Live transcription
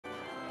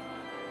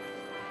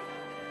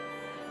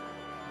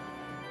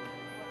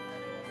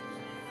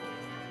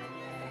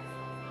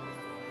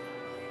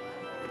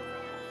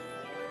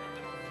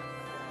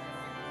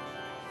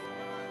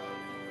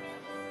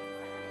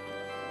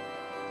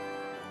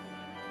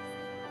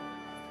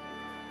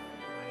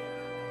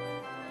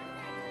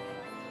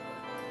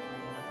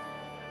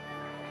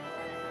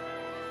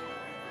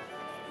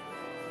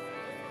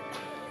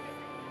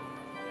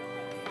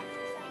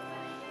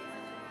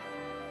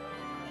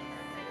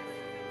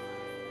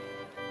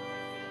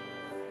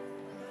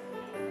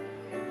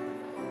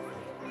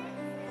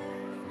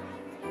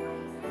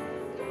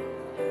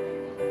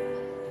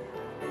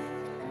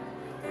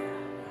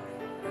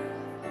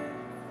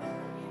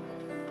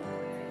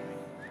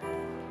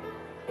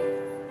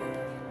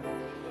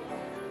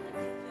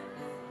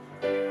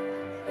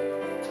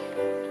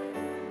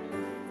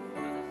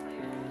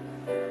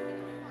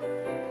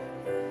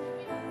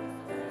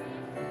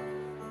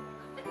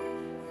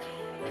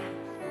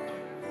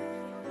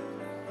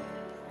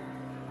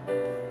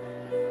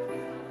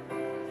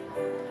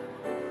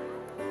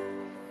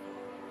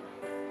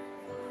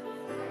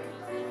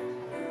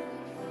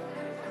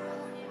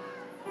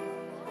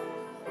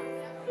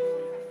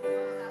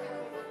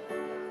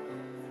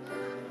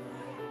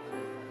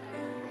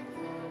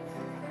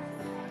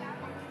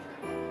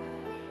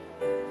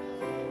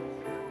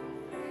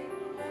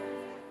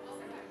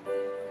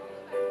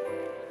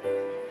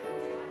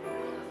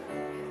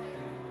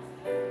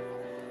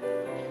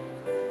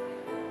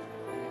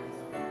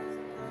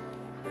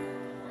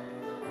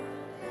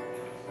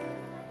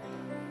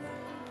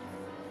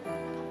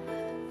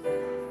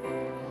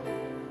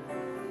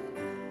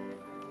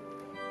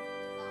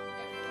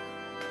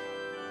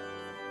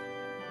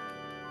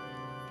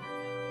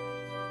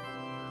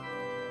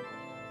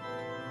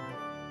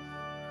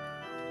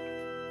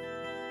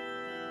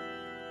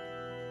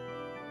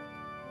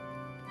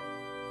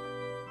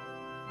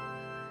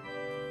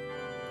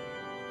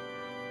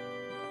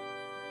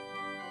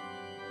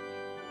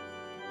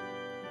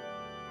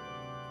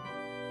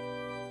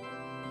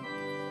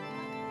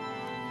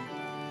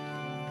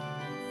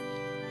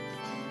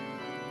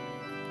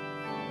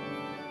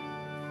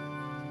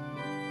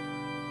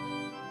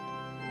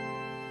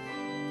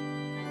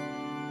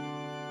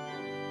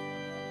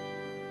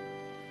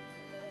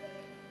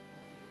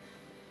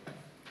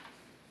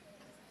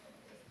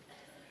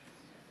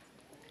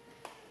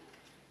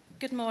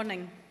Good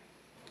morning,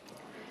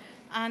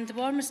 and the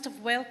warmest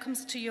of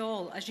welcomes to you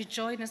all as you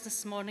join us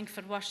this morning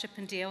for worship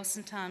in Dale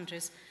St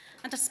Andrews,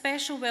 and a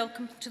special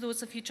welcome to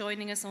those of you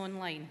joining us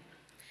online.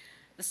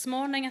 This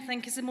morning, I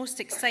think, is the most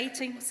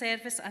exciting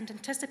service and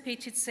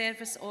anticipated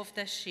service of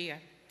this year.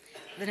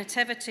 The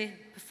Nativity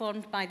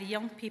performed by the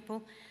young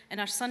people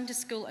in our Sunday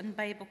school and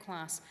Bible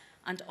class,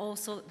 and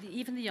also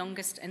even the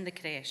youngest in the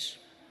creche.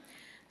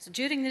 So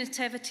during the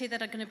Nativity,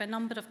 there are going to be a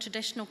number of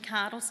traditional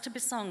carols to be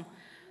sung.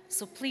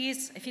 So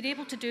please, if you're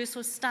able to do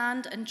so,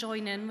 stand and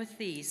join in with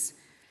these.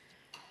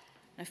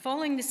 Now,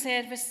 following the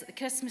service, the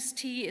Christmas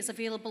tea is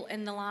available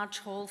in the large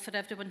hall for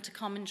everyone to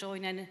come and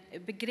join in. It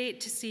would be great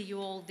to see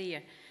you all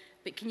there.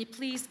 But can you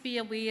please be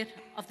aware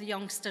of the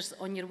youngsters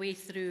on your way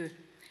through?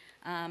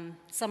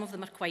 Some of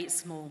them are quite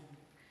small.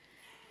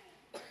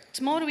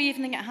 Tomorrow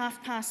evening at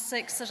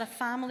 6:30, there's a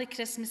family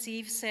Christmas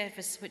Eve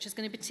service, which is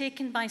going to be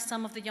taken by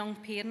some of the young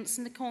parents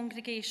in the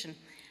congregation,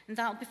 and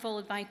that will be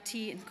followed by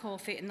tea and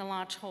coffee in the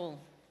large hall.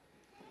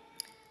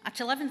 At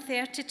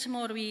 11:30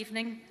 tomorrow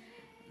evening,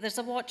 there's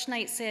a watch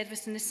night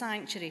service in the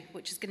sanctuary,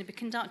 which is going to be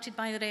conducted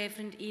by the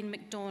Reverend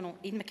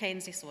Ian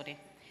Mackenzie.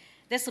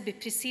 This will be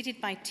preceded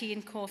by tea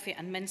and coffee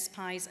and mince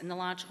pies in the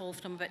large hall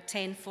from about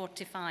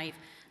 10:45.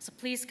 So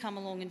please come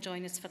along and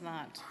join us for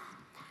that.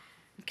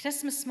 On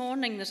Christmas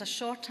morning, there's a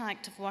short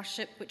act of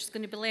worship, which is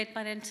going to be led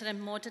by our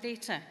interim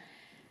moderator,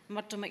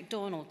 Murdo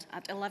MacDonald,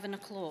 at 11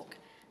 o'clock.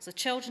 So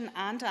children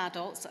and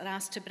adults are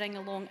asked to bring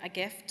along a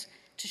gift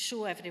to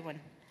show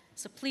everyone.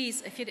 So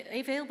please, if you're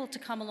available to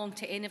come along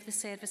to any of the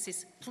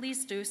services,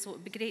 please do so. It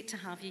would be great to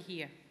have you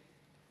here.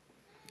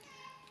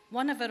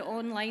 One of our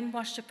online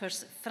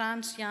worshippers,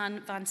 Frans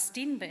Jan van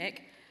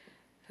Steenbeck,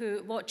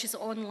 who watches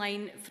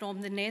online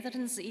from the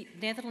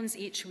Netherlands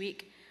each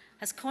week,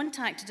 has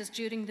contacted us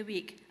during the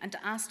week and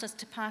asked us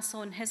to pass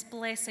on his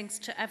blessings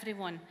to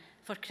everyone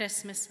for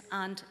Christmas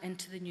and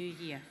into the new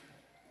year.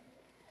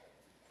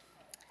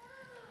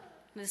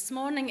 This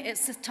morning,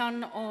 it's the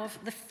turn of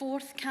the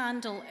fourth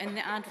candle in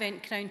the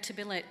Advent crown to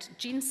be lit.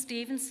 Jean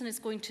Stevenson is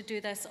going to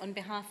do this on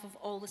behalf of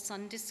all the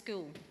Sunday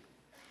school.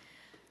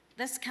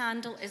 This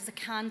candle is the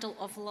candle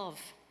of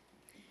love.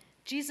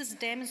 Jesus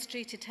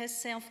demonstrated his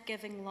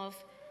self-giving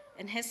love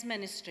in his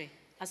ministry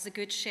as the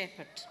Good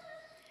Shepherd.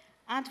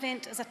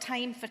 Advent is a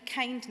time for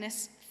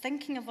kindness,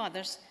 thinking of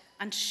others,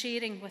 and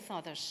sharing with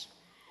others.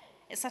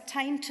 It's a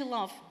time to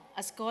love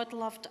as God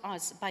loved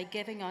us by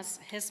giving us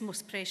his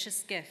most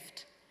precious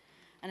gift.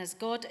 And as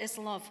God is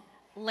love,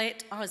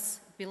 let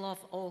us be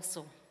love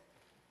also.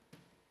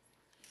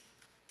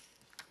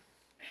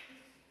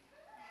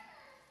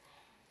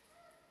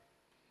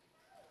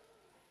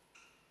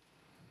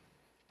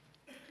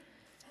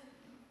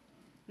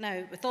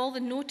 Now, with all the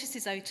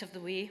notices out of the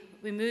way,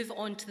 we move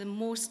on to the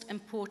most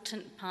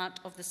important part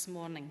of this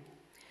morning,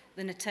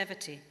 the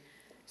Nativity.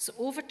 So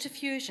over to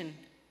Fusion,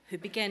 who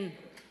begin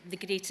the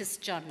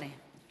greatest journey.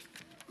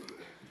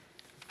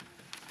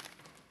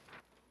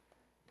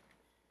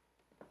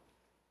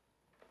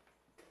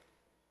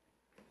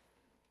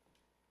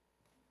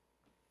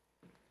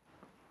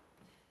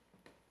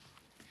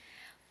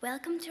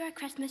 Welcome to our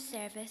Christmas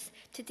service.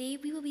 Today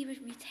we will be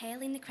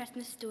retelling the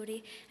Christmas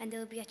story, and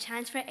there will be a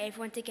chance for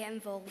everyone to get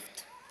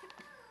involved.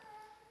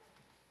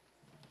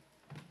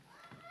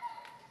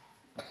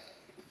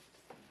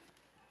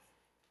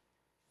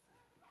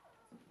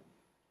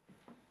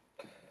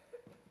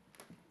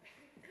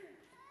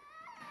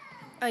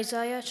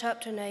 Isaiah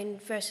chapter 9,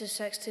 verses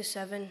 6 to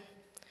 7.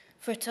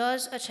 For to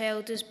us a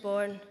child is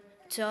born,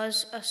 to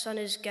us a son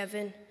is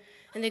given,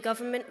 and the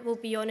government will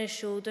be on his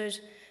shoulders,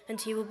 and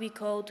he will be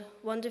called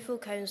Wonderful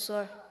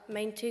Counselor,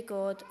 Mighty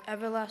God,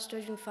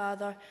 Everlasting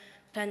Father,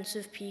 Prince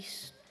of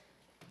Peace.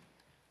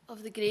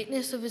 Of the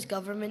greatness of his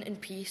government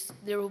and peace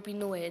there will be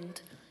no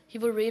end. He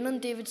will reign on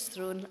David's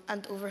throne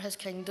and over his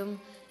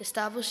kingdom,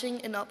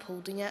 establishing and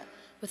upholding it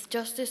with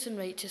justice and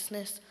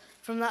righteousness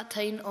from that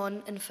time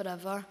on and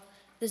forever.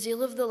 The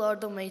zeal of the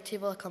Lord Almighty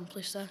will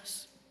accomplish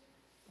this.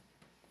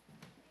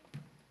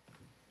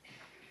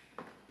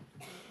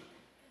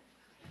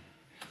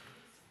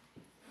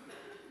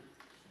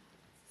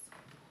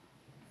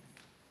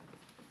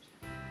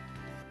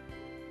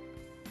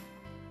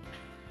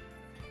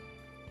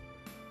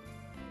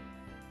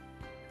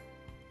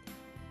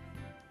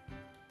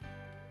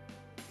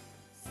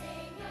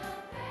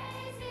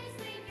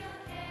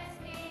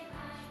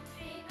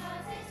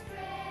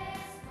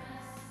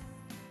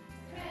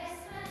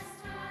 Christmas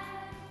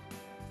time,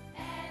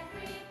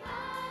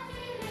 everybody.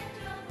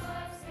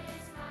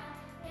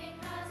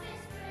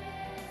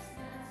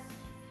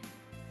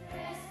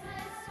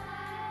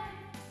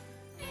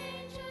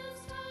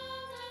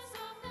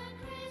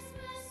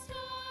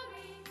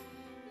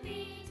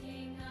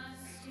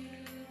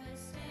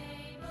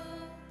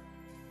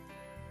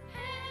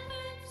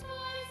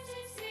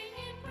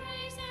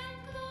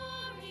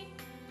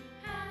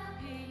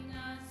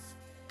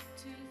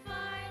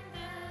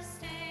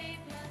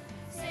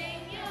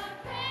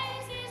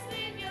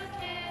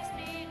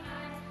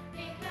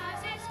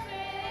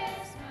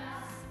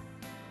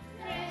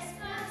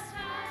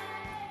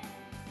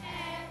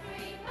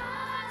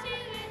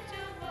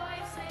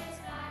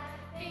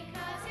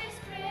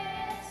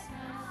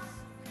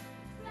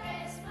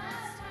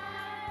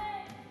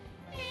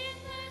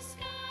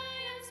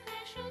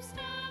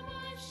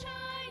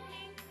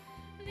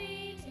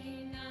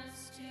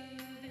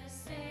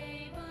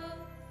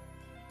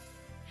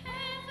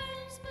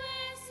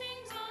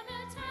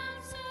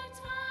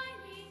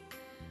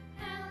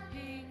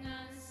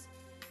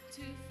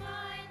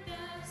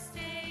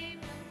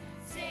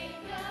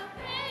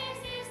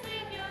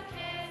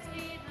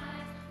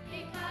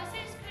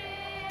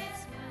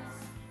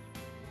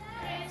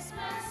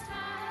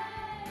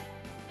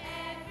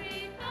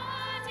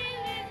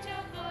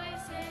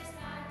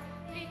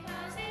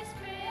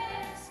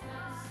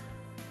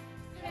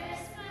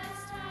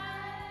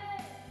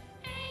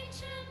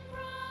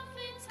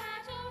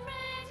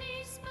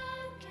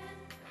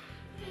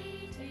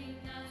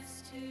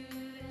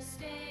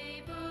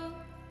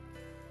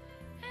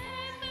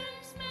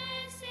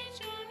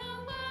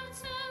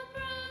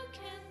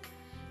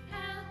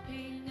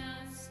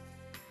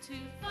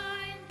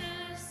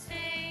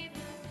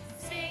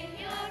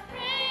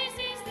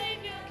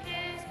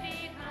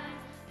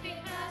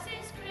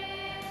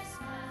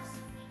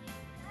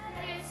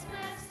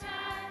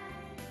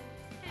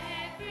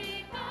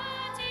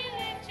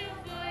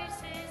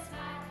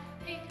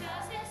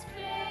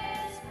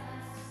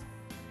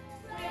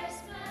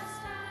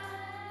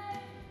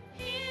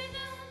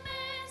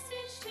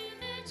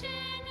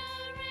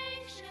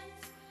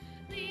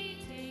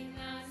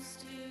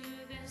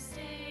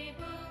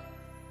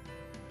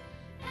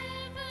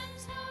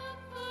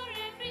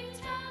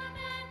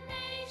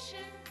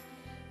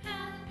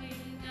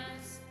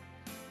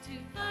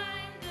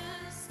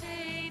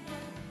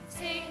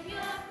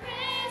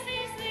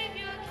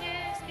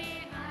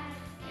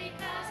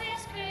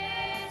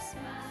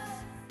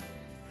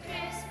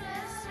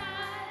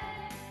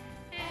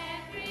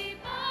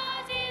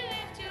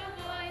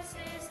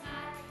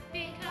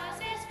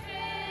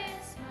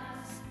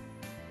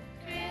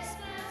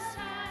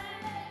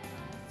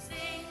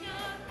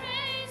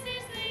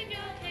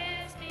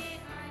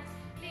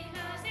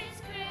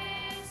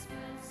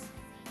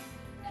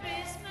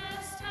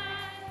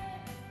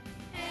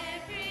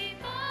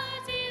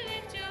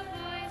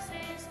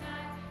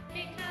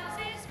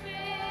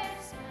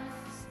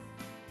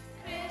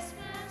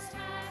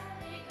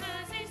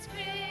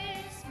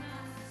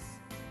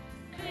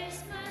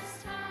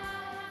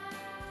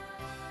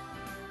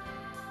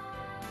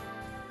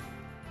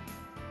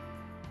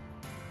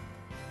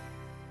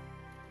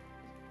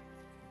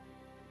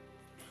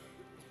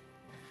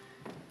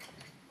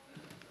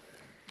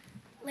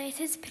 Let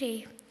us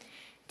pray.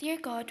 Dear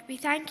God, we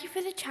thank you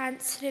for the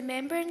chance to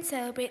remember and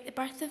celebrate the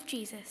birth of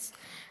Jesus.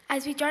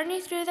 As we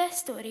journey through this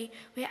story,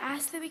 we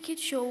ask that we could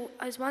show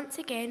us once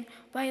again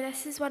why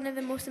this is one of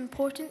the most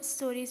important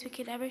stories we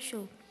could ever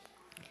show.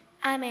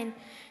 Amen.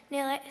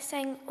 Now let's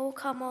sing, O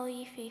Come All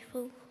Ye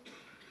Faithful.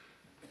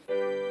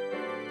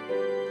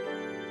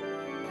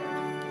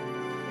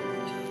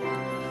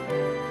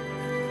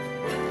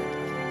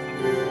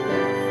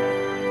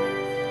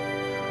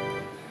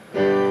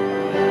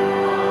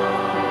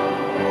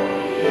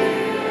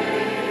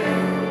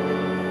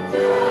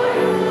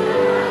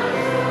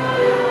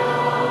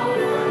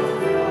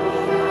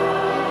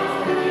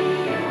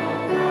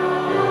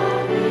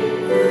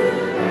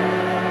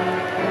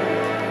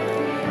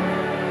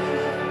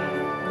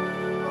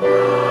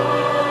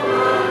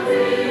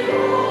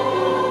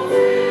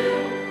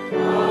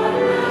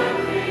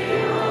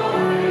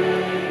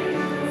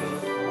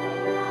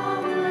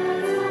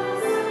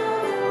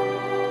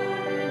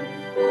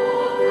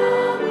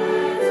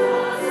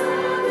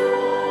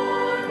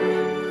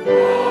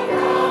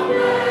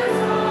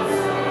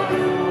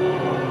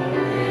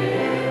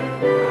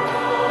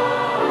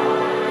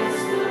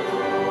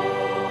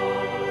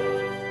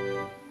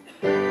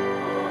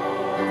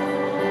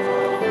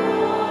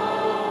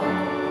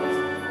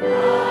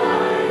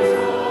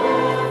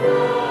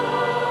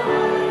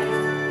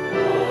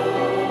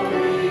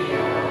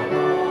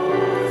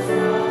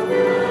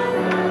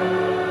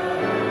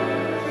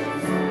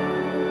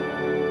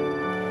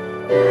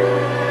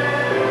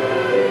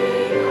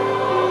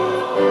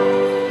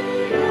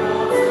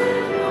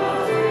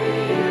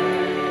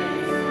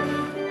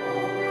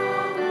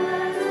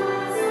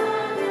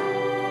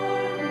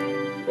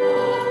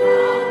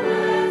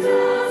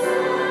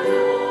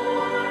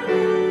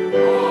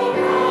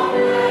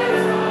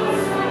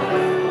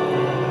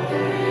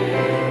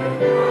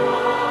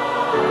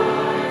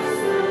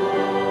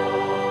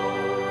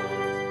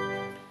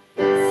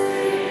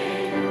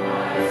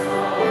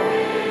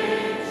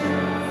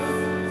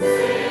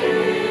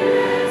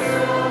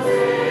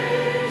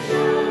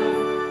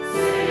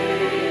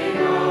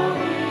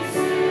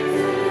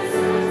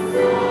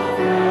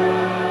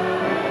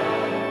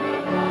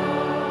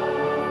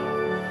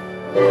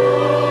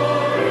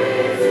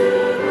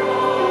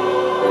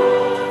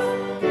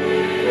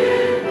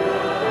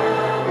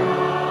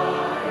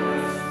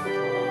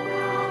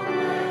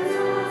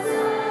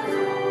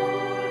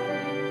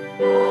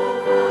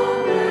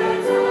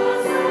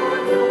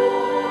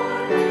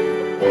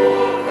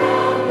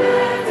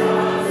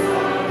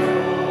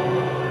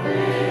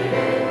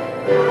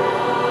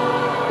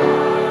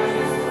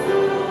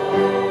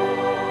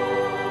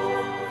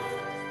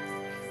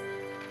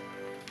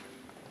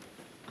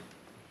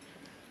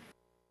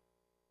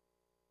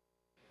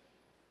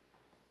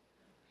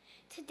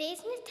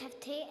 Today's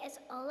Nativity is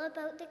all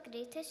about the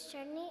greatest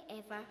journey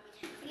ever.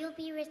 We'll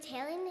be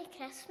retelling the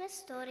Christmas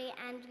story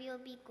and we'll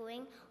be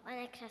going on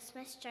a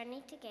Christmas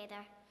journey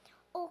together.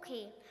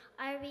 Okay,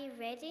 are we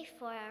ready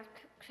for our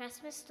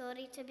Christmas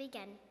story to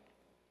begin?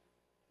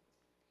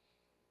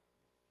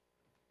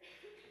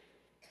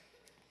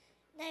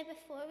 Now,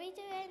 before we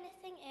do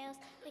anything else,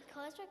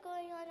 because we're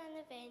going on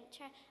an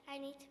adventure, I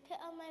need to put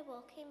on my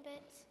walking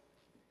boots.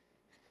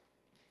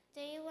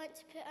 Do you want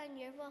to put on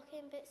your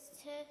walking boots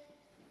too?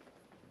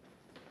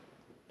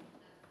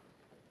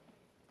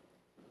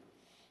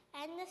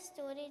 In the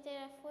story,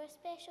 there are 4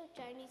 special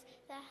journeys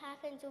that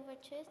happened over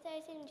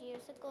 2,000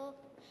 years ago.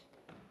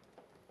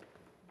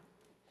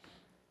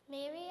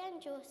 Mary and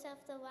Joseph,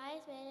 the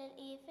wise men, and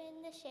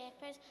even the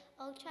shepherds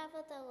all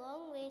travelled a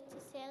long way to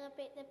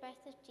celebrate the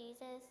birth of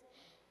Jesus.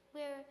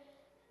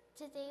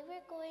 Today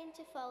we're going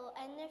to follow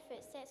in their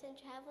footsteps and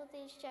travel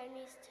these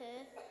journeys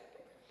too.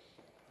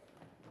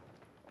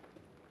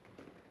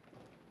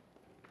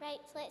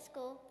 Right, let's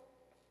go.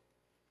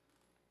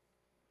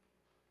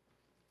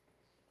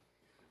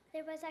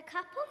 There was a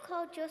couple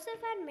called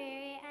Joseph and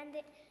Mary, and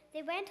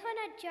they went on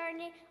a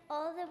journey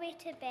all the way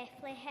to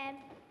Bethlehem.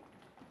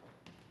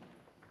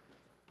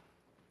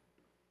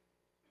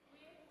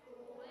 We're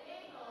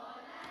going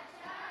on a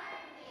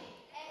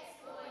journey.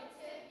 It's going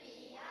to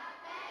be a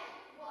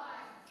big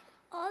one.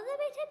 All the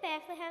way to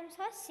Bethlehem,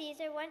 so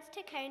Caesar wants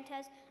to count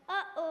us.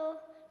 Uh-oh,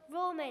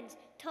 Romans,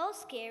 tall,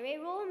 scary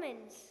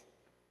Romans.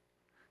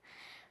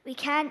 We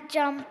can't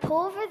jump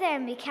over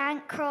them. We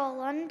can't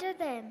crawl under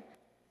them.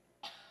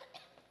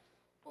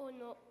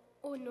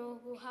 Oh no,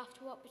 we'll have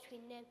to walk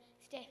between them.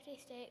 Steppity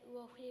step,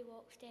 walkity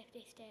walk,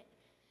 steppity step.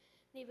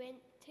 They went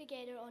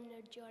together on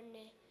their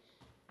journey.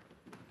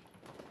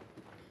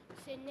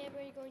 Soon they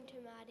were going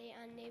to marry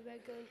and they were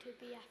going to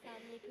be a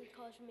family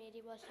because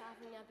Mary was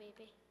having a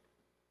baby.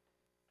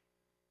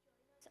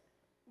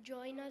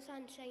 Join us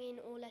in singing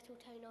O Little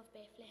Town of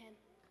Bethlehem.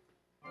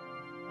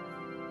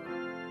 Oh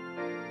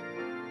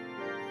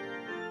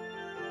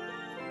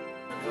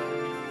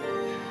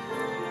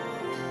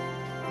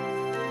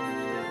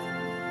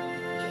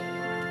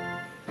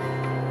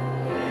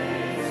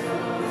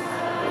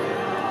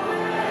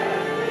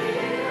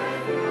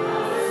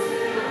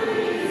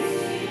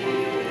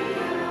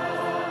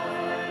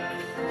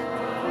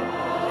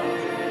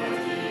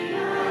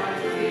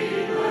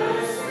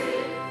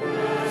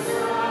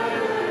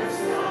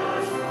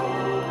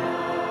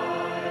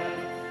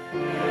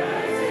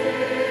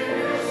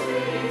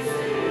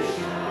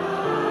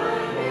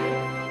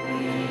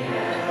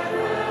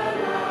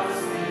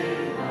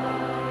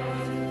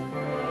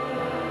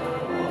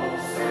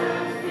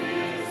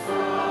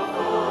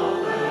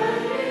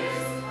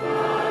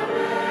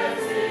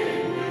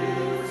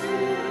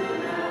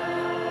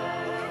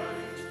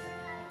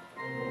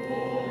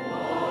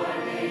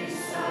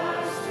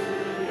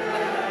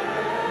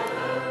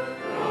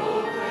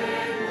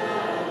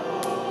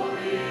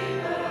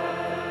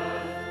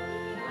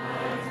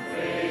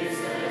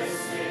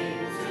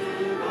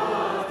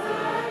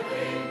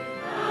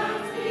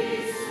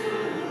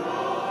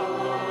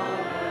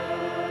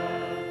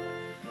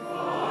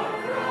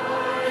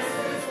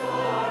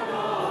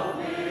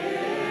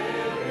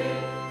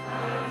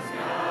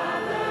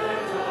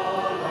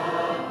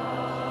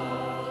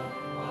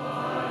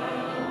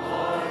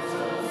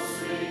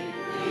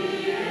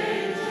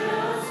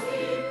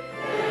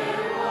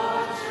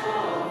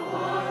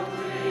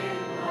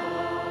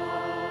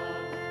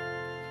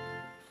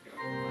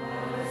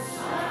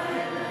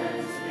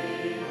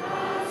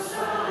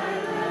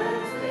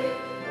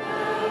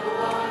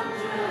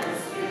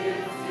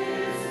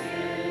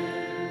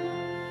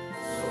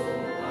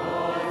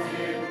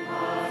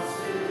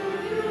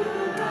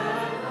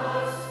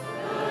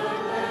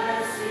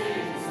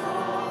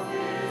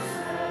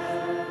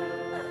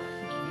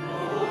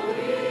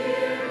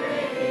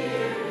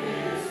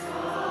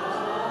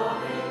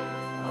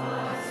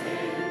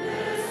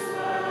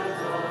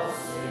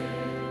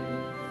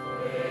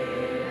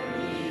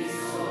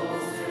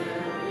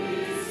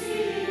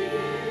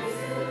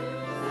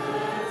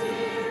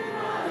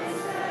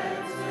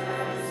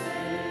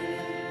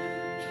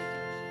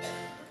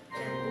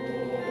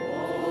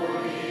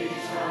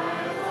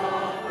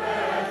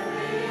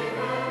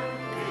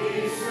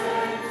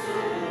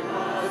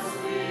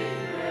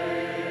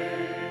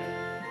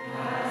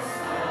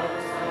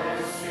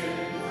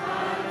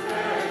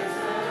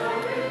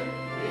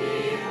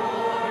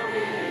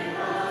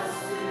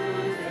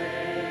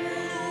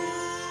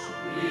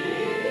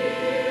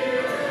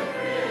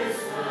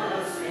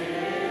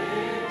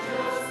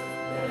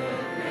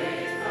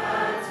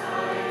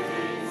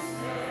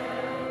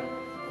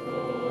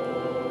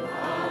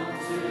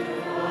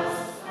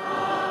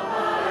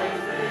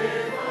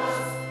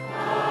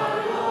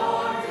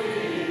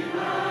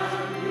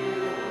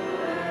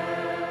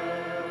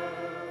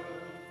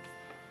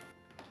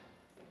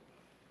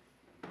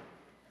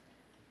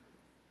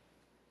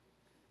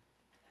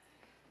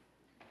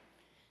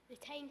The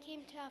time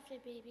came to have the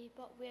baby,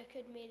 but where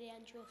could Mary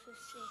and Joseph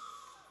stay?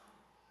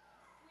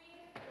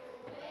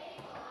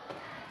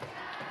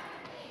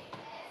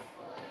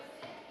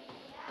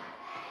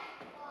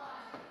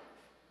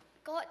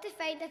 Got to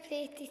find a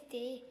place to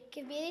stay.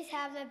 Can Mary's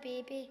having a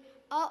baby?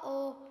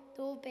 Uh-oh,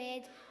 no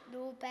bed,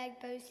 no big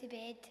bouncy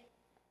bed.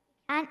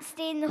 Can't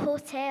stay in the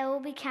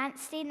hotel, we can't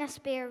stay in a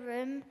spare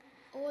room.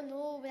 Oh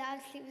no, we'll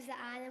have to sleep with the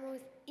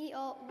animals. Eat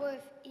up wolf,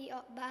 eat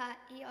up bat,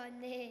 eat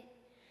on the.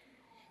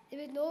 There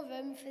was no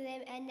room for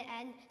them in the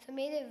inn, so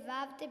Mary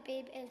wrapped the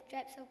baby in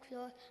strips of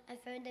cloth and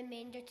found a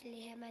manger to lay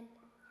him in.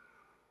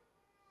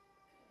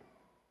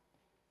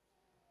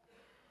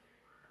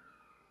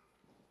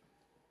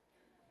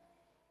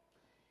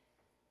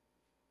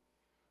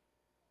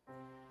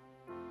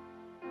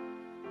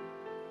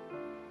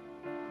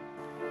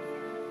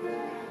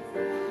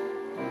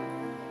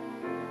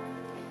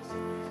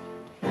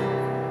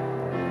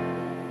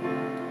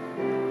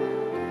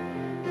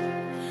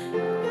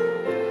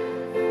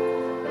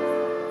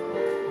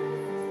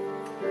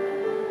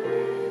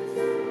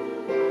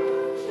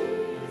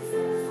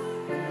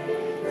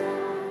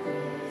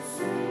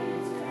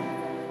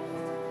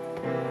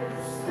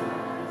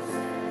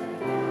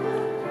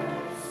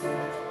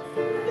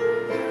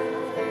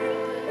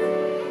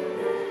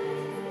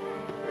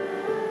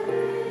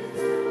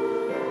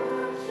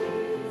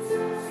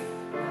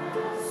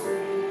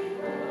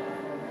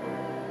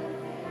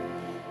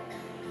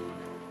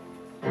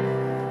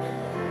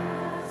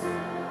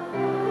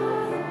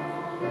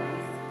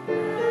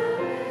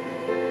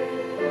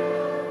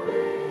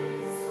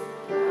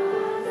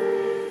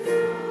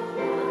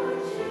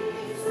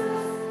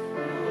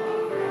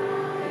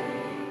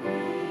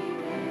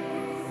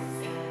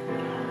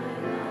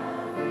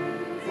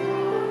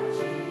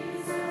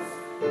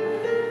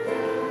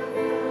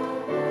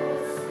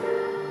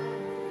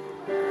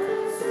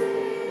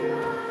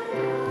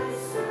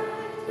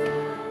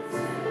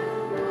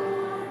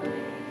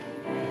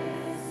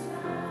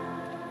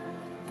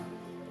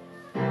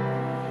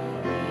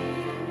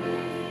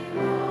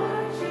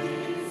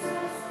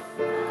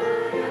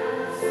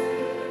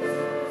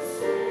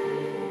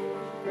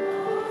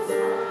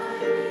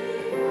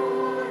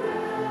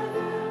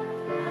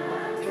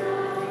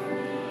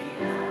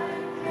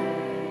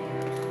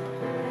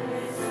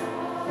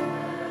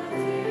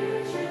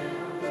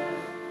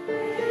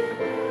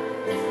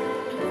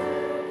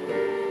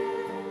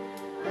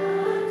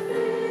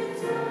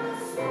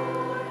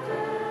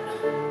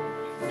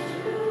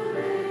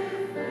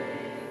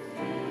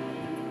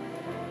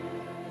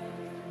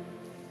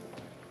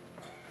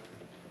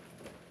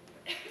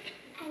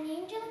 An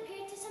angel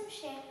appeared to some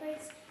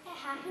shepherds. It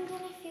happened in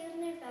a field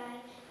nearby.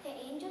 The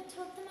angel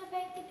told them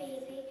about the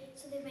baby,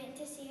 so they went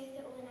to see with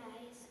their own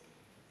eyes.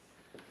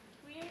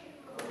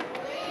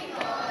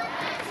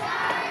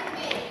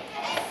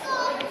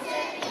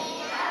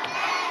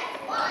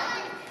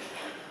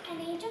 An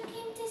angel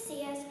came to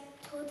see us,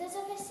 told us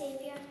of a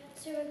Saviour,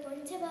 so we're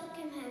going to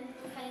welcome him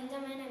and find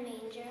him in a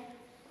manger.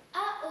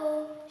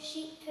 Uh-oh,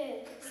 sheep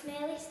poo,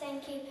 smelly,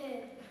 stinky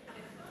poo.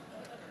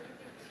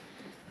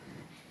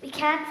 We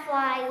can't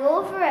fly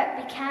over it,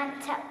 we can't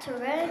tiptoe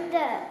around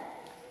it.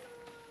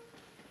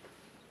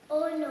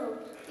 Oh no,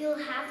 you'll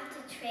have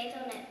to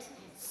tread on it.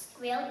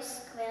 Squelch,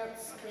 squelch,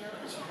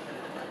 squelch.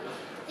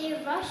 They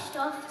rushed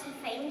off to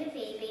find the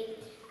baby,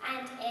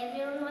 and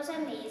everyone was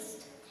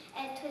amazed.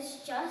 It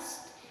was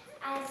just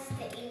as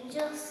the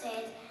angel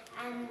said,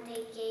 and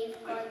they gave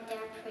God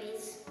their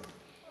praise.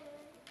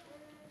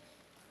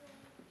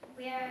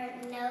 We are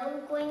now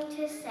going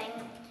to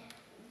sing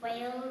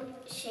while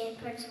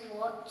shepherds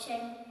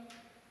watching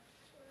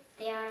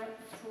their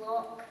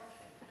flock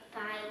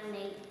by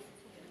night.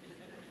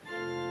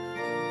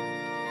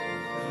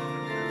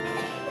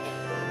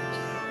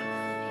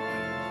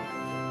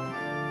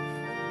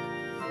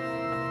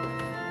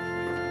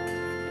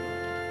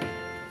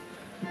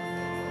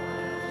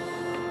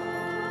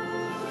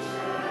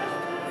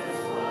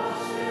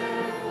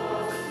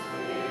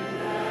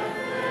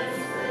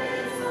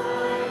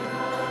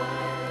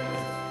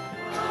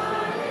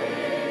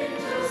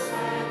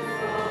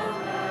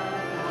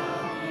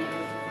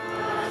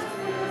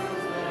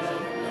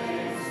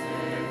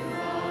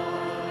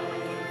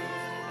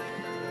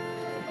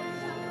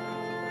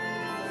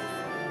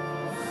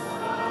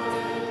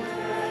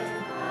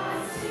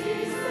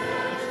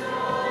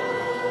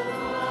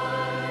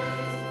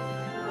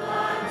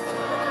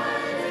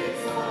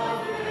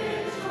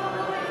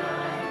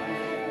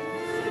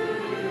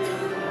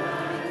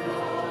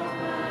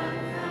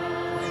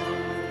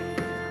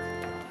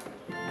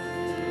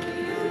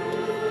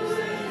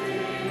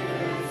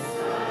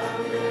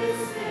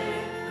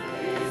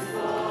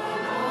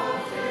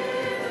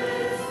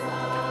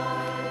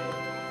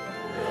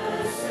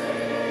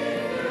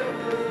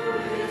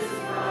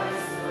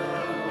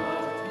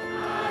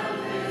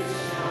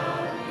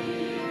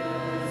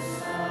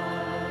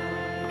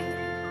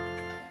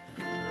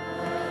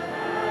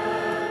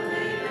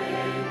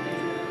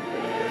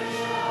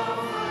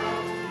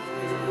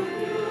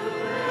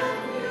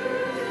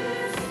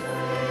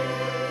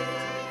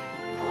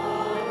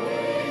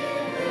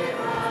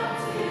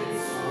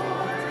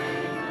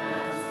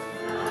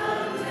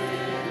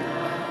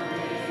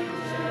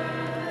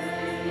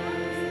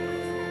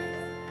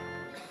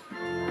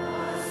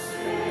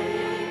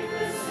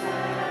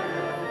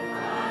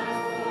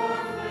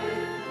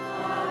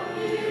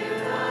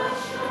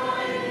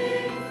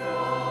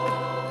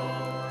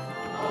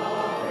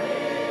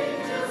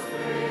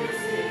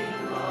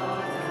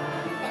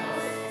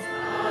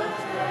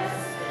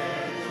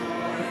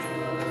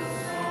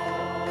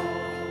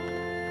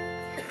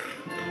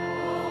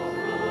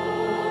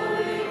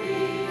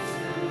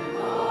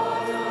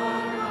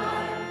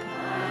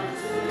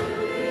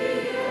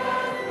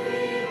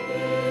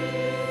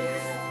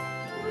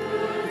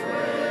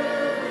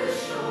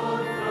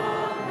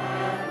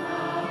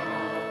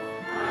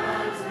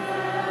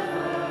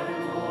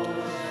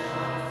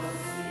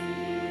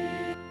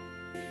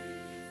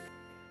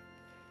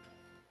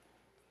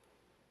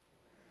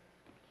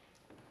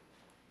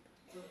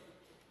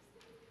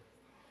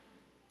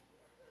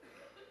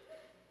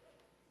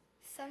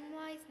 Some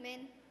wise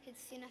men had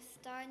seen a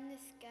star in the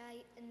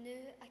sky and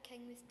knew a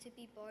king was to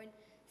be born,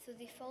 so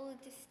they followed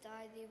the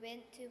star. They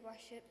went to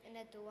worship and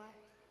adore.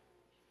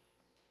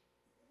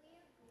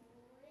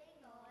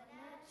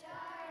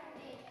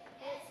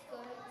 It's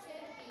going to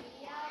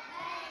be a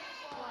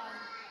big one.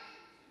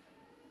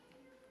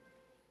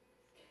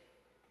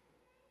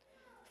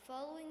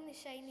 Following the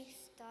shiny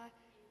star,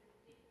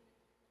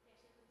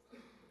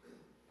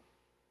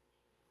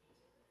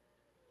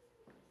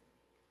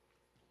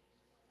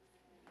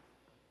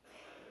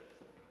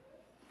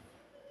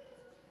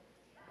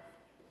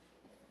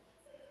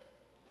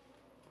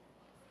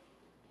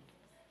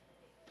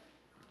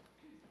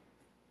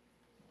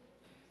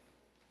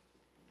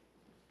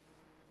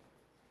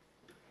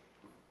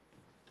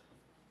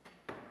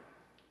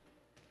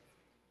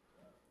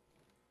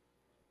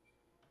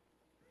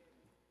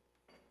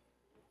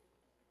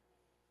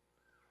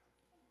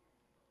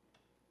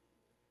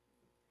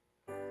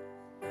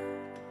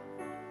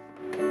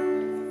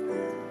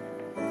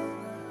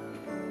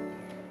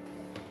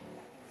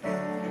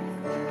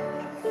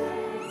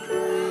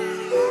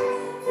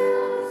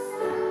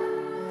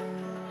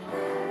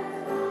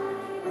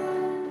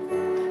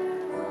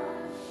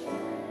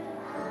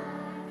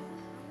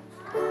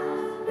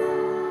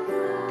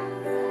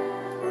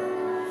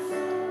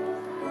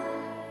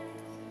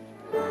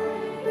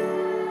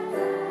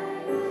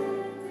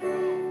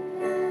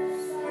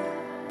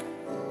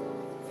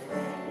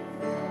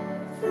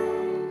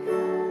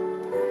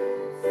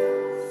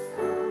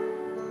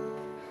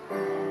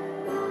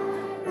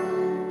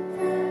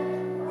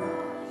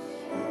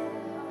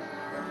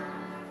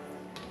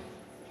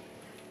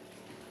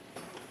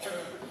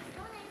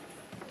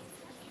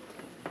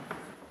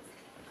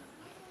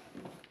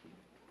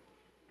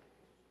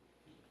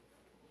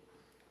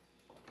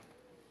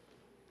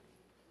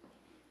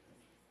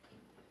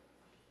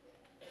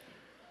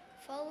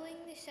 following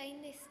the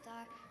shiny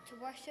star to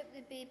worship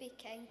the baby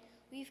king,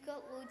 we've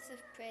got loads of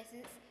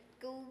presents,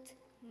 gold,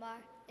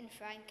 myrrh and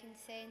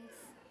frankincense.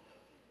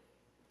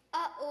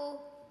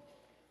 Uh-oh,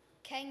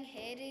 King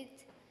Herod,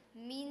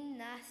 mean,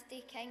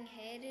 nasty King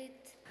Herod.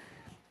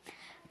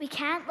 We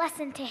can't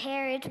listen to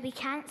Herod. We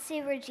can't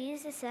say where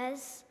Jesus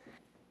is.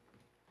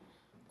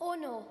 Oh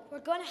no, we're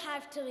going to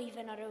have to leave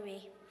another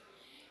way.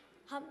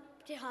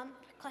 Humpty Hump,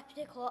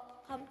 clippity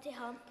clop, Humpty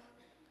Hump.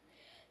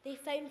 They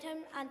found him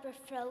and were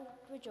filled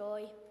with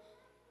joy.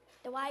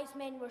 The wise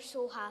men were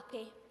so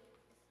happy.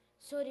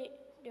 So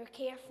they're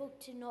careful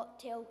to not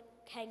tell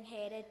King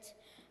Herod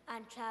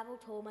and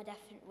travelled home a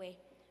different way.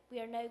 We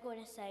are now going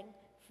to sing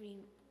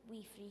We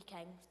Free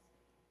Kings.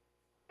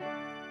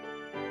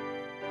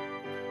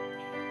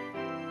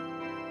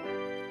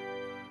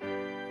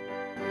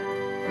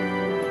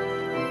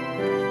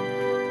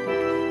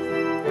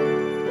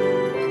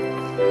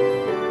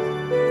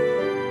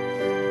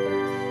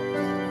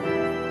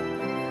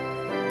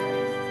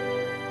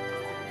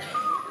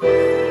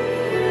 Thank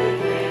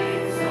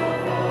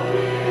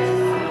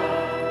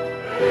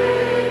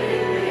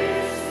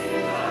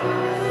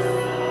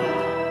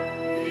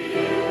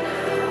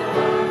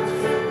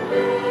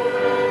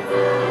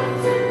you.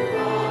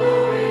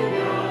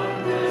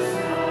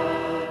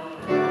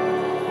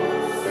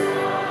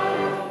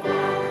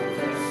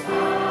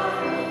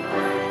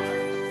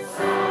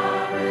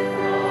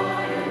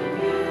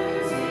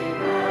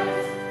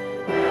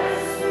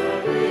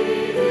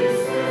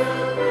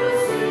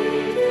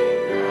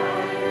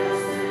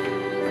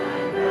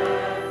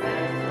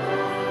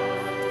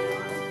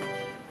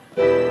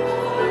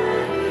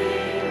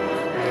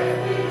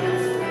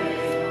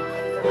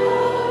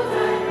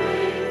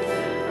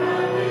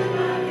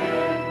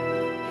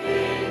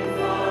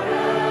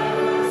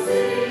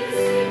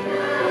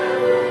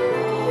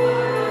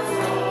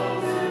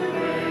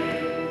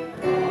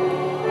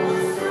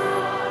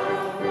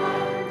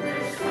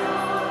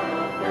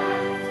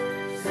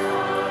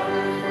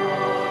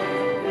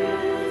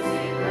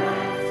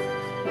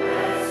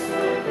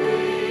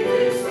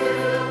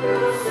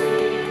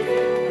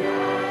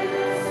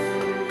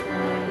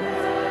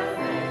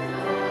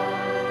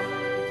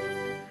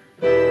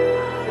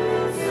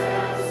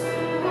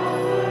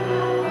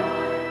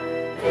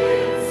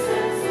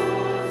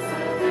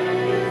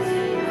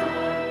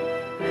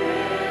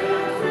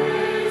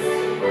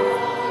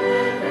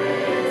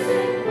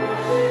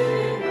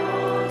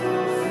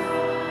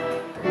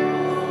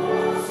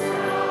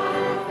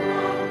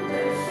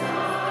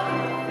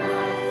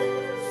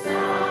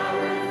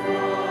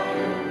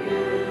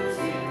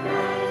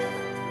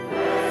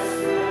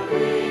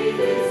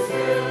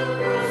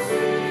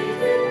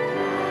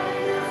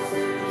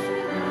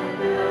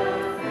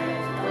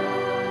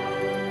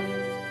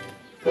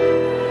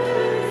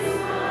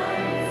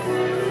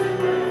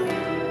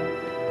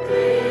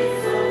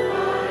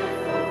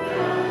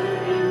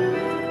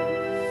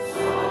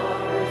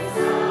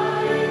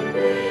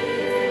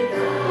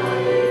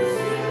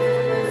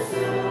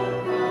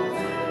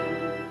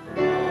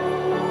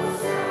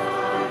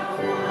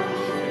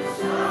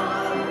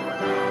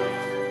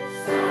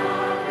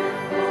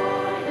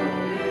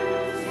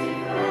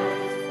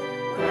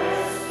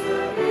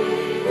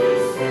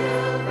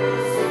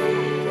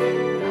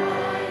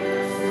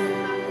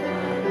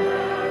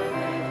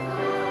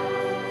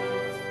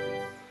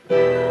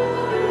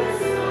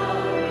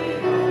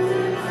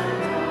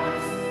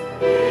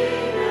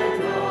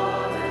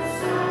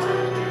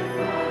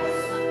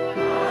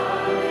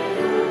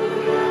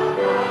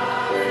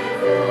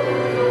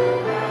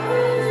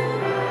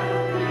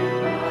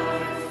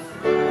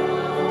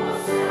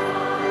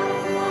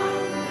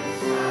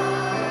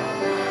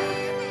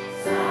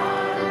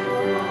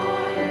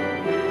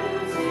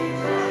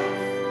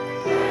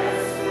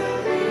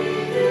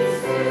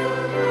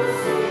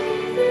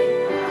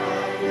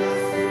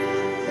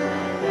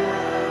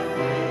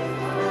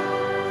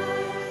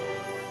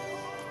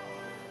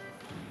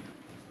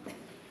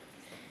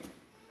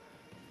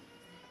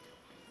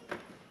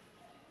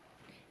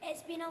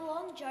 It's been a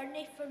long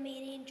journey for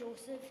Mary and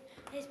Joseph.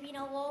 It's been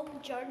a long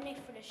journey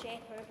for the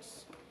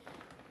shepherds.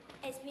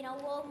 It's been a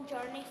long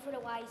journey for the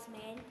wise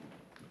men.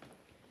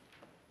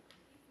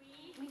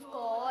 We've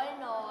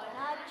gone on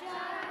a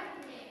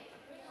journey,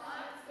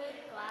 but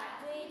glad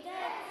we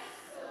did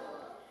so.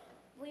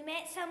 We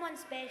met someone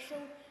special,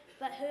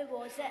 but who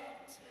was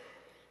it?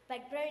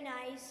 Big brown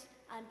eyes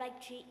and big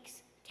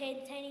cheeks,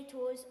 10 tiny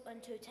toes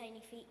on 2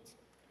 tiny feet.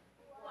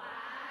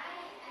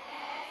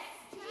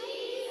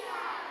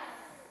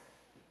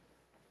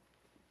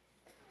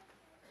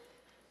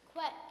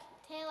 Quick,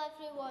 tell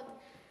everyone.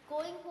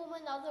 Going home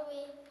another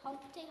way,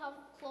 Humpty Hump,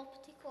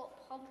 Cloppity Clop,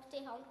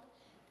 Humpty Hump.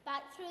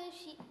 Back through the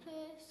sheep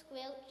poo,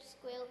 squelch,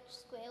 squelch,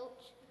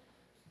 squelch.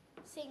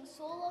 Sing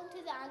so long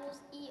to the animals,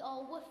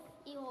 ee-aw woof,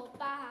 ee-aw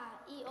bah,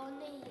 ee-aw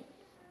nay.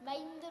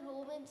 Mind the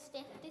Roman,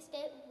 step-to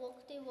step,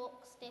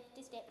 walk-to-walk,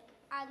 step-to step.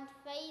 And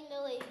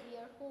finally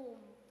we're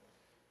home.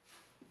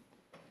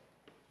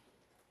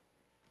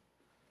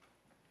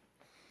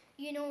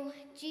 You know,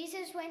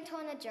 Jesus went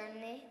on a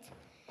journey.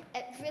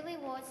 It really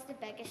was the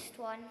biggest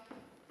one.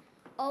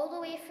 All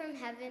the way from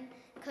heaven,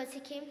 because he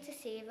came to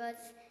save us.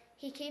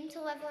 He came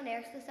to live on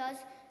earth with us,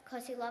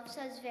 because he loves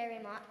us very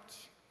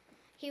much.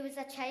 He was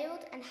a child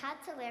and had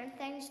to learn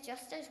things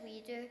just as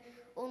we do,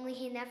 only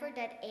he never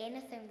did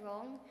anything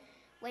wrong.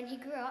 When he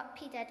grew up,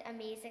 he did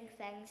amazing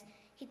things.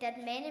 He did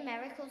many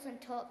miracles and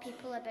taught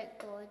people about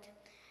God.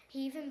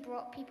 He even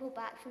brought people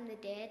back from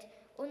the dead.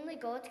 Only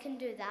God can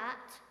do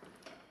that.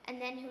 And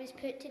then he was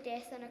put to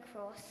death on a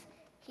cross.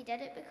 He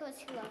did it because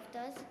he loved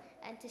us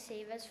and to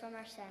save us from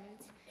our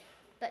sins.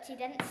 But he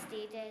didn't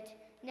stay dead.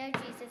 Now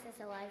Jesus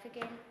is alive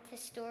again. His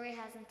story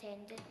hasn't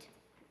ended.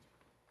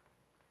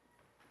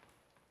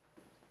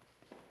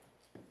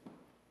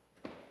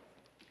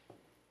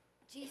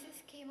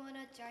 Jesus came on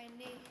a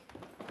journey.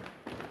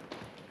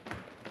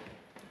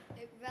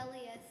 It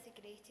really is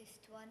the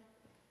greatest one.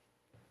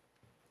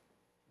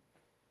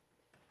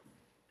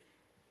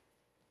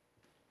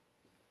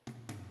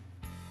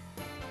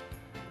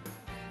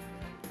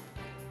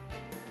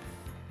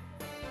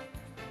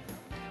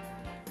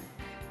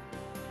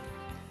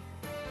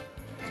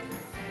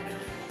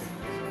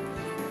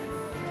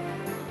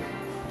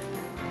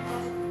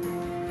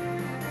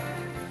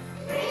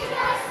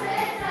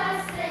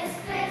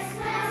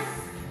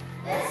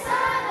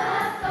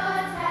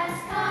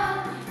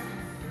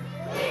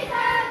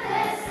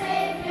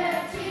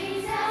 Jesus.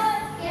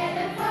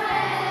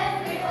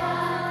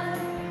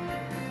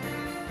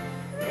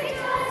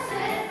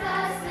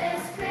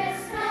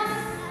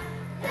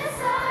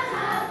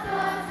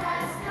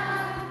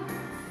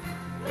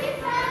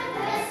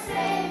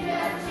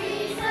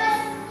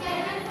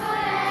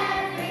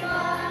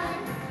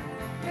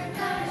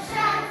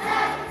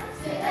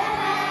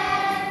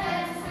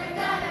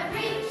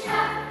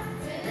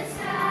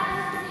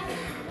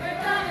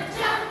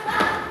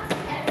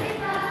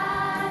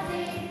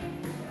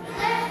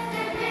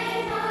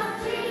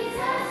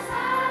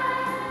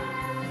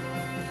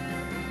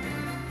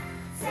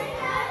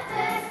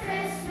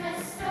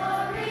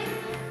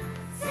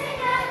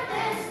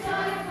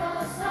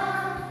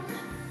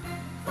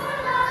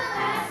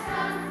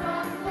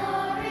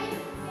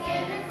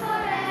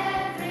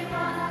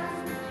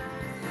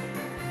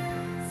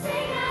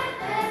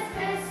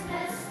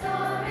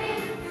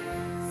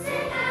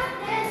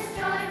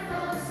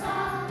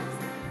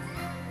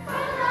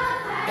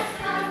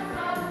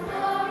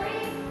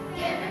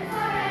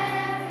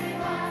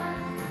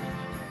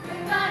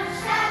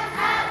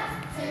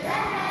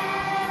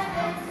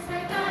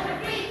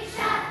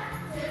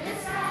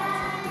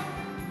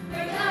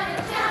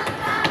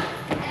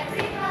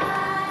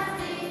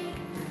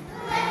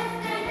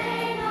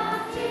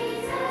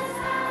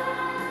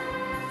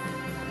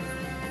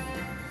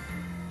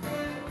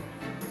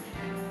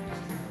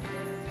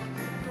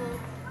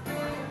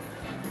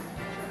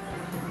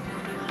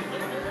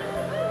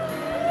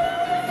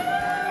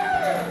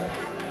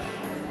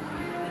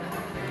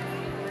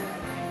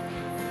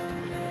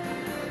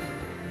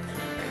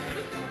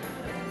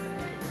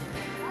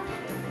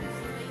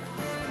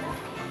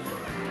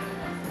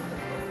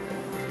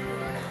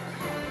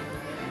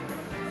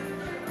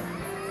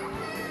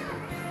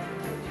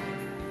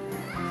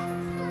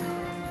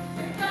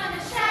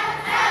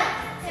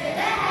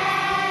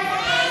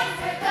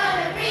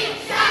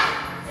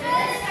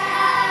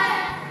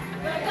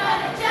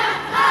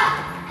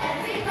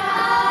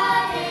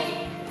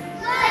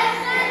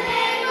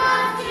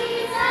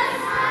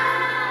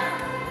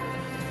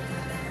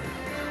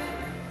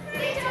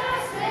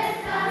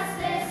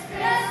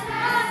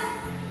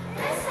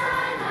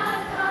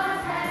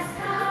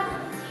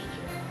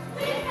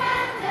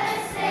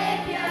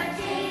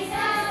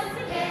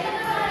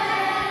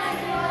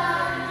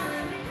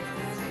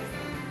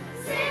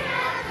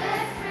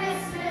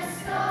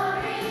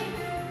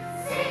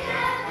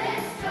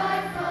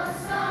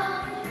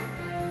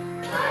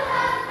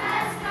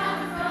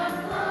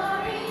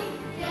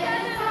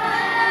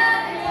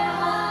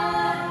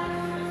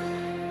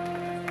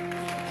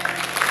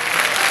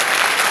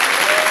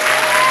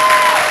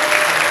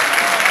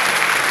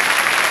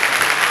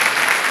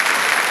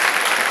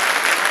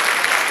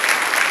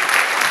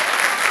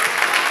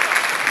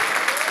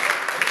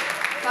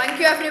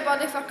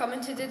 everybody for coming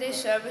to today's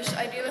service.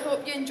 I really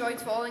hope you enjoyed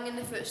following in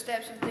the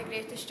footsteps of the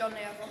greatest journey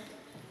ever.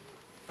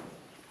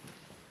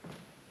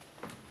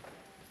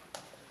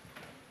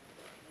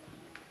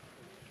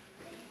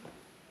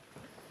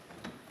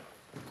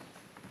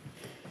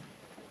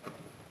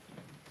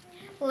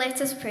 Let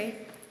us pray.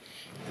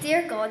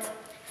 Dear God,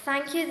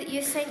 thank you that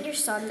you sent your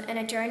Son on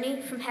a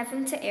journey from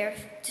heaven to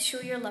earth to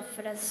show your love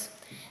for us,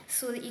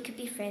 so that you could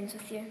be friends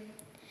with you.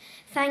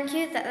 Thank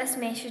you that his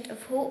message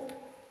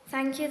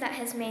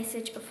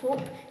of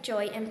hope,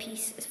 joy and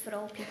peace is for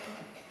all people.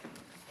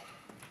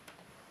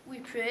 We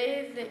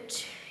pray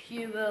that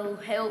you will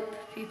help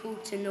people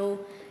to know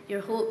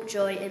your hope,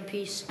 joy and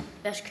peace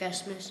this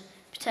Christmas,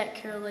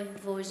 particularly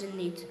those in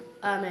need.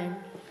 Amen.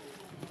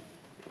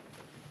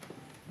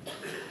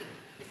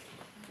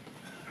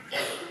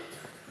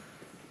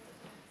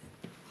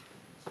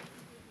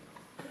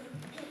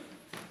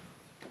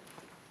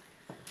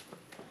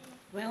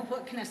 Well,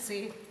 what can I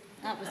say?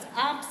 That was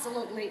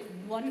absolutely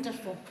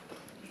wonderful.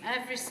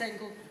 Every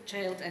single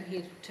child in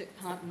here took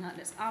part in that,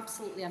 and it's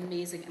absolutely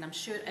amazing, and I'm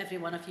sure every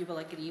one of you will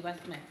agree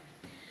with me.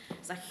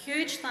 It's a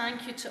huge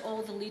thank you to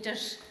all the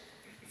leaders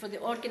for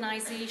the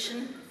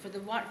organisation, for the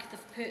work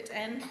they've put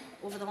in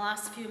over the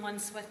last few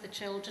months with the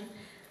children,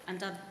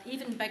 and an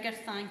even bigger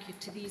thank you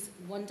to these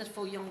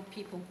wonderful young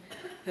people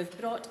who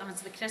have brought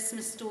us the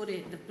Christmas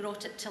story. They've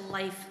brought it to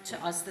life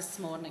to us this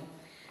morning.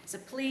 So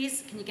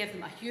please, can you give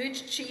them a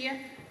huge cheer,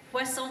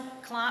 whistle,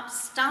 clap,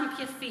 stamp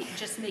your feet,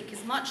 just make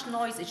as much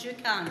noise as you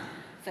can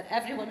for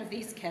every one of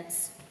these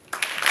kids.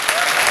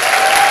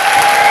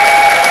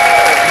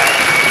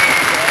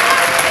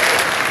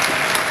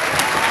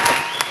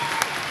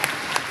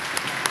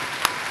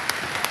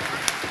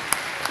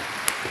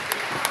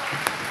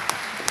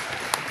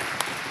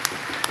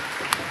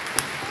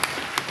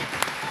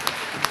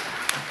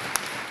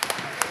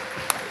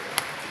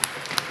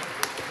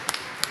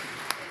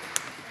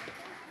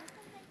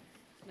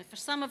 For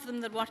some of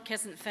them, their work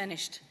isn't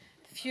finished.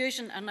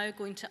 Fusion are now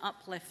going to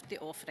uplift the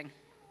offering.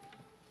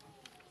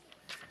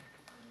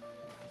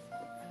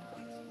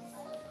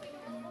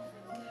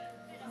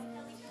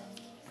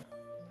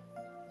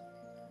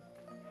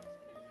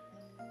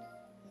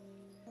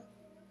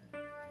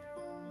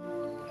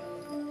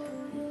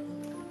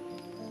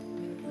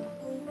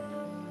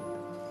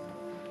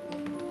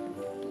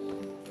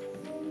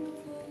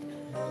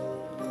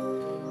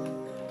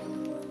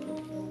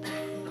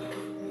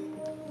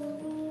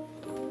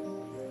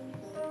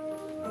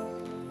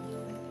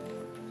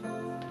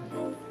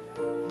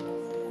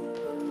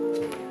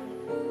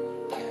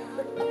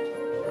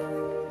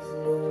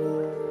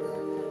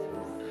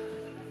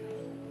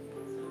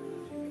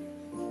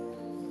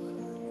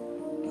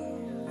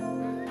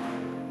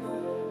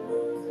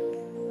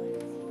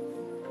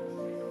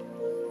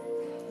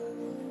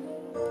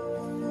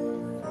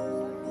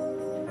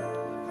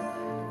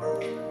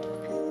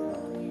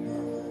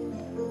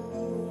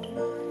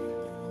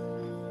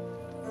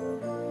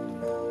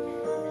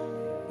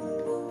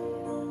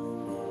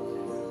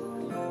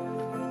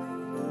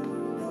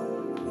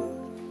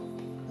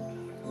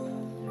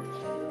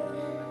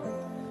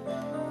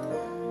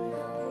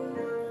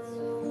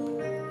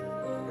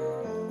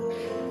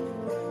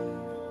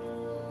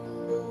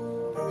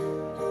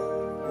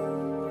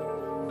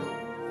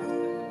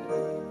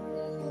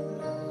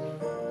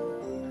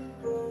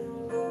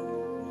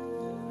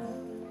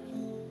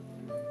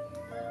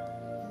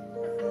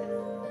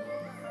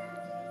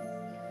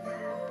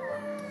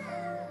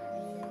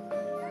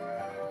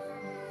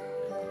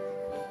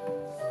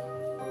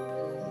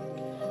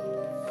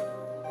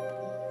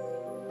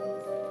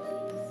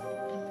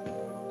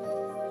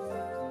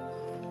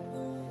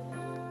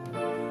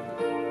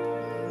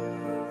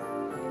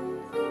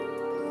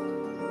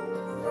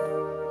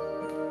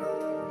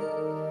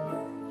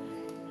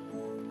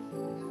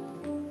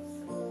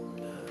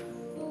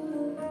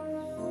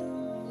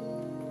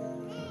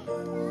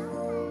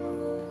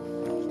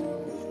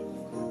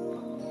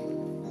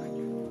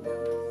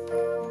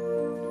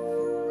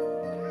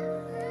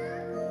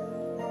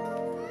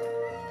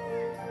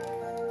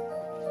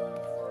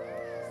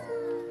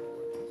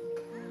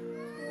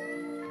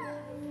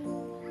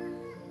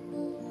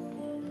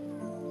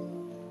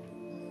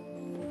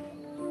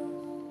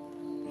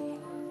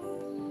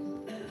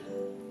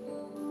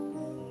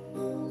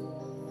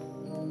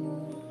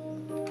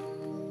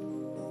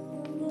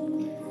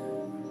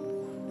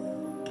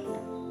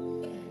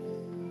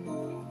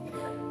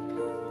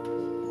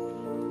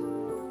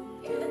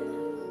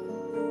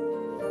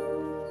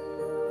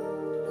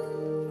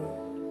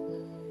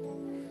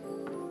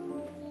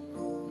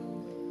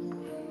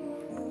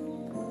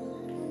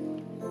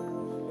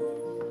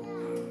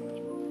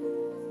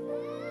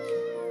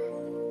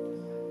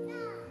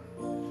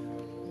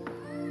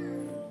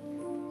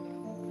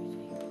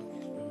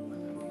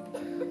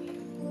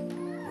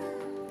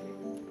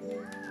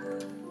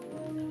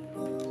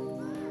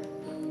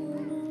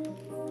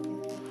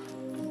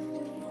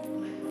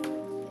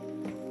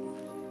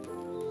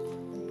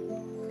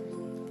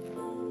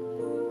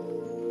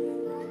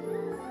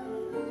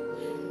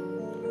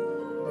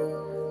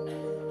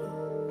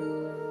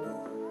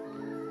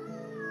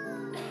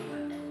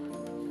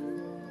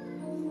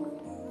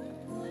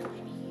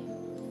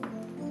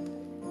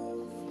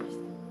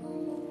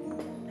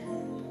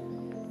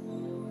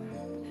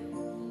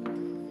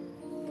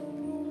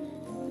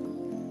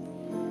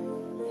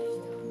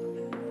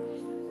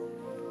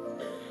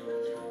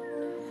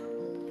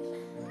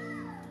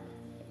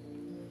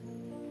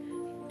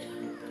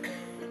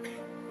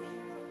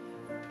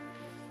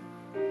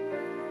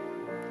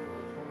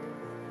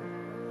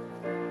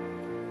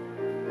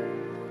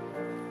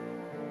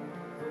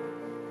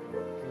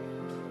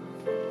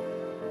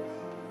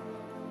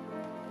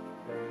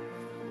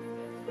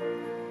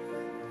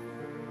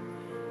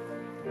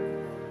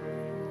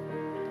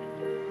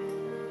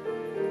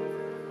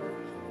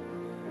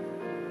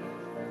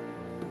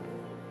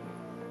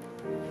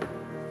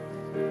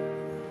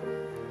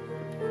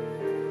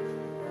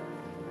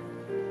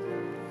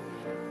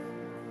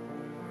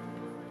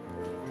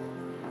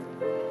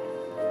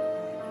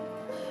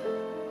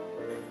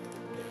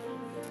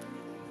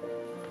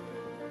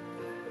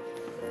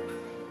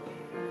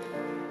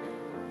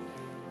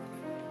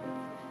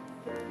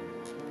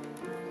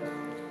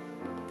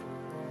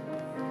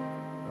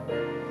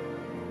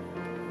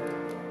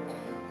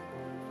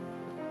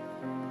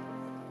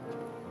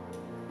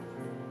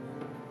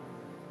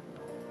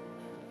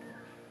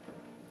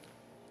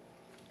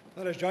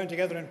 Let us join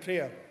together in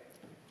prayer.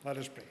 Let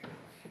us pray.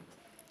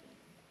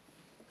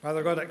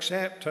 Father God,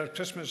 accept our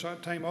Christmas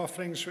time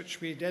offerings which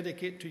we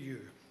dedicate to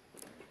you.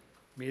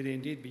 May they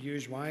indeed be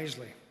used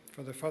wisely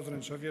for the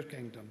furtherance of your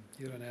kingdom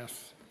here on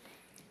earth.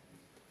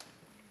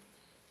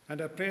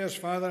 And our prayers,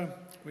 Father,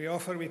 we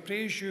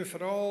praise you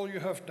for all you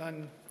have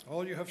done,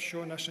 all you have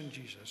shown us in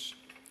Jesus.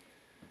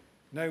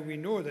 Now we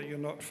know that you're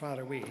not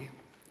far away.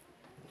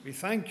 We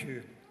thank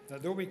you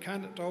that though we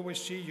cannot always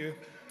see you,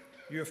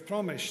 you have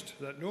promised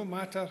that no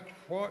matter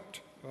what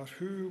or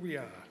who we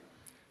are,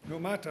 no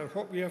matter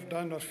what we have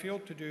done or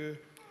failed to do,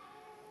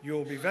 you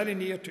will be very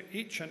near to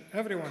each and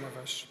every one of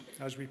us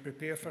as we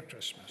prepare for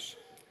Christmas.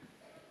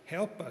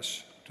 Help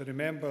us to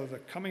remember the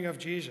coming of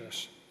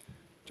Jesus,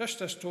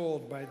 just as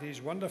told by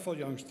these wonderful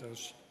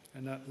youngsters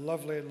in that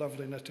lovely,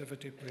 lovely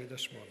nativity play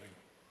this morning.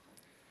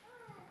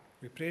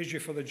 We praise you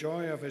for the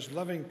joy of his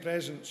loving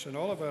presence in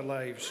all of our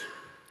lives.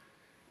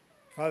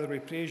 Father, we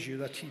praise you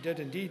that he did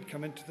indeed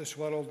come into this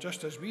world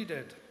just as we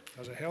did,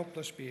 as a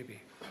helpless baby.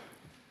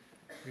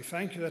 We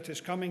thank you that his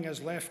coming has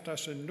left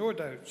us in no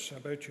doubts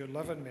about your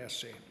love and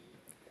mercy.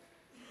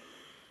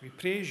 We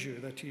praise you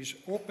that he's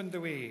opened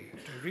the way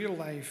to real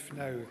life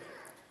now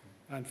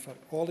and for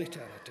all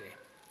eternity.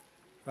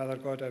 Father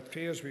God, our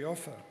prayers we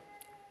offer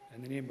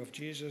in the name of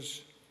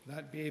Jesus,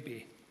 that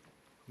baby,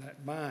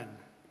 that man,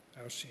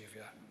 our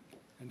Saviour.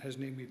 In his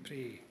name we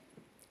pray.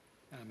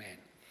 Amen.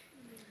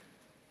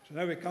 So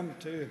now we come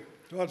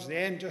towards the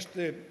end, just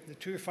the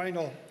two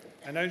final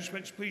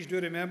announcements. Please do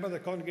remember the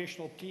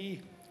congregational tea,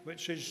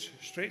 which is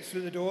straight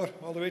through the door,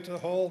 all the way to the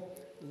hall.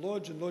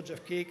 Loads and loads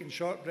of cake and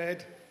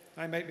shortbread.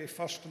 I might be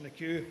first in the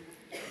queue.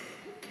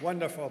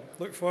 Wonderful.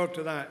 Look forward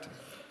to that.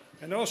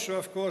 And also,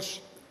 of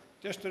course,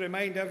 just to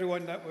remind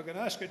everyone that we're going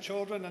to ask the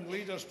children and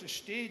leaders to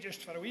stay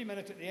just for a wee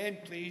minute at the end,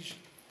 please.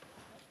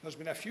 There's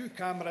been a few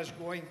cameras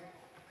going,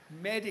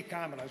 many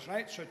cameras,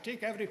 right? So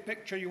take every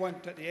picture you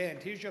want at the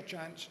end. Here's your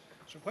chance.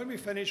 So when we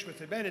finish with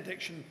the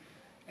benediction,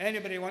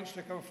 anybody wants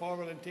to come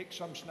forward and take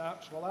some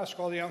snaps, we'll ask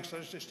all the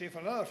youngsters to stay for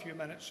another few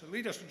minutes. The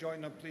leaders to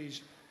join them,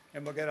 please,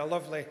 and we'll get a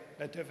lovely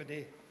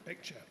nativity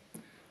picture.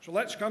 So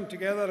let's come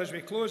together as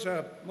we close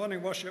our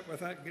morning worship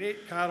with that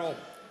great carol,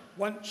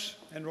 Once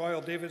in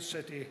Royal David's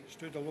City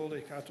Stood a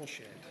Lowly Cattle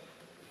Shed.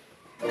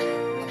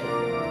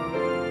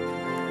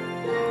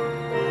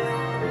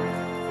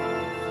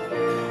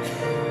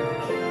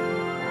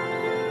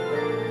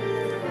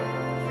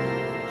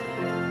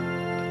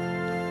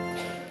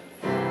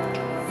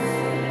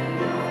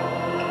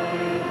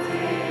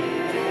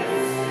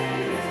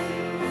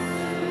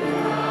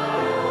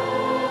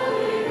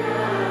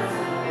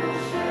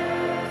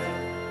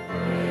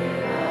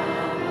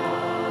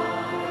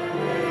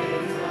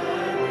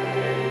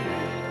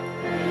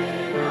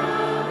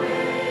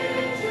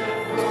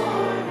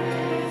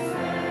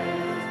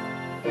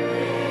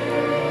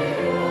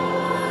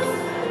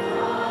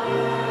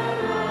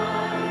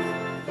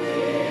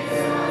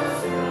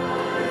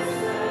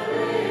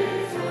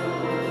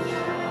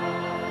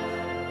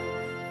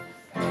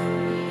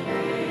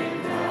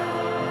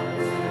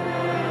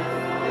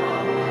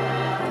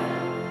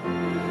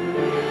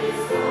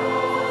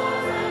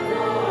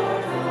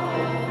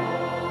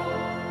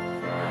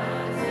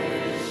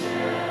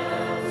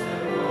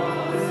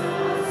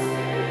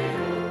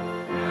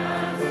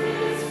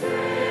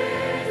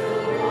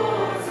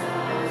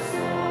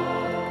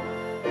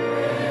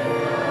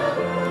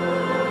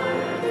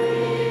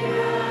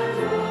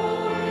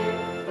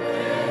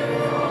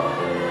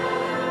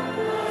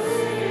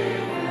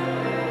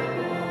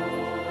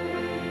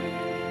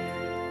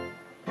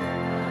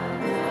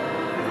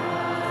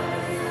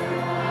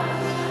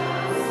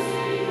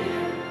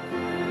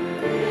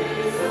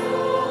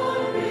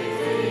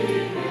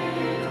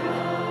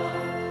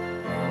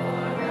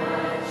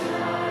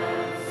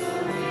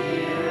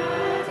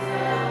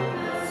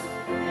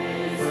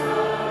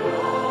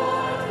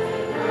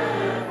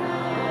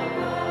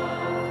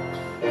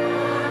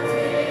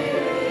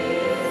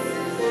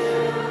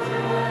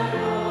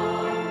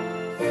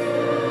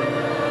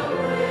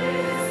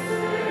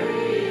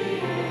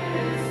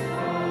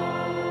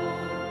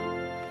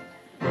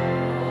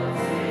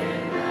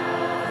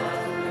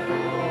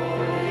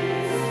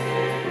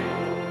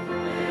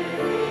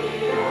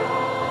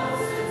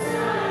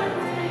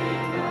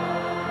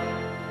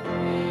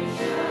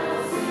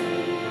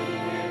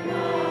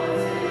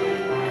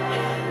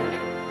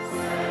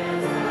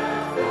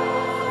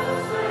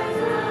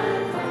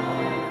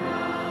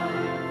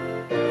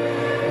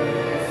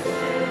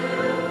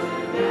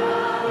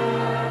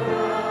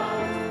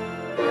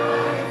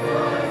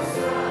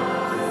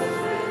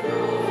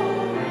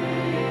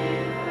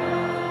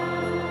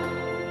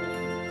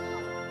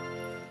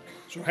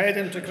 So head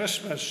into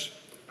Christmas,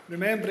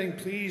 remembering,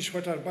 please,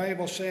 what our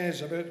Bible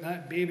says about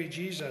that baby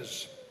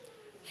Jesus.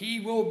 He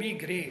will be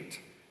great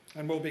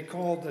and will be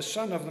called the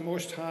Son of the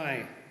Most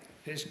High.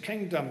 His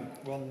kingdom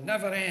will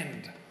never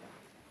end.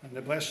 And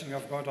the blessing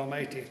of God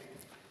Almighty,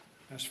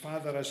 as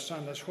Father, as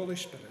Son, as Holy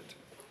Spirit,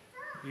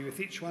 be with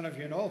each one of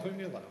you and all whom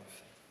you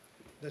love,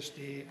 this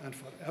day and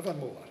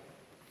forevermore.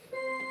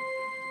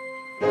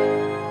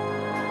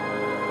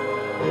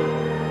 Amen.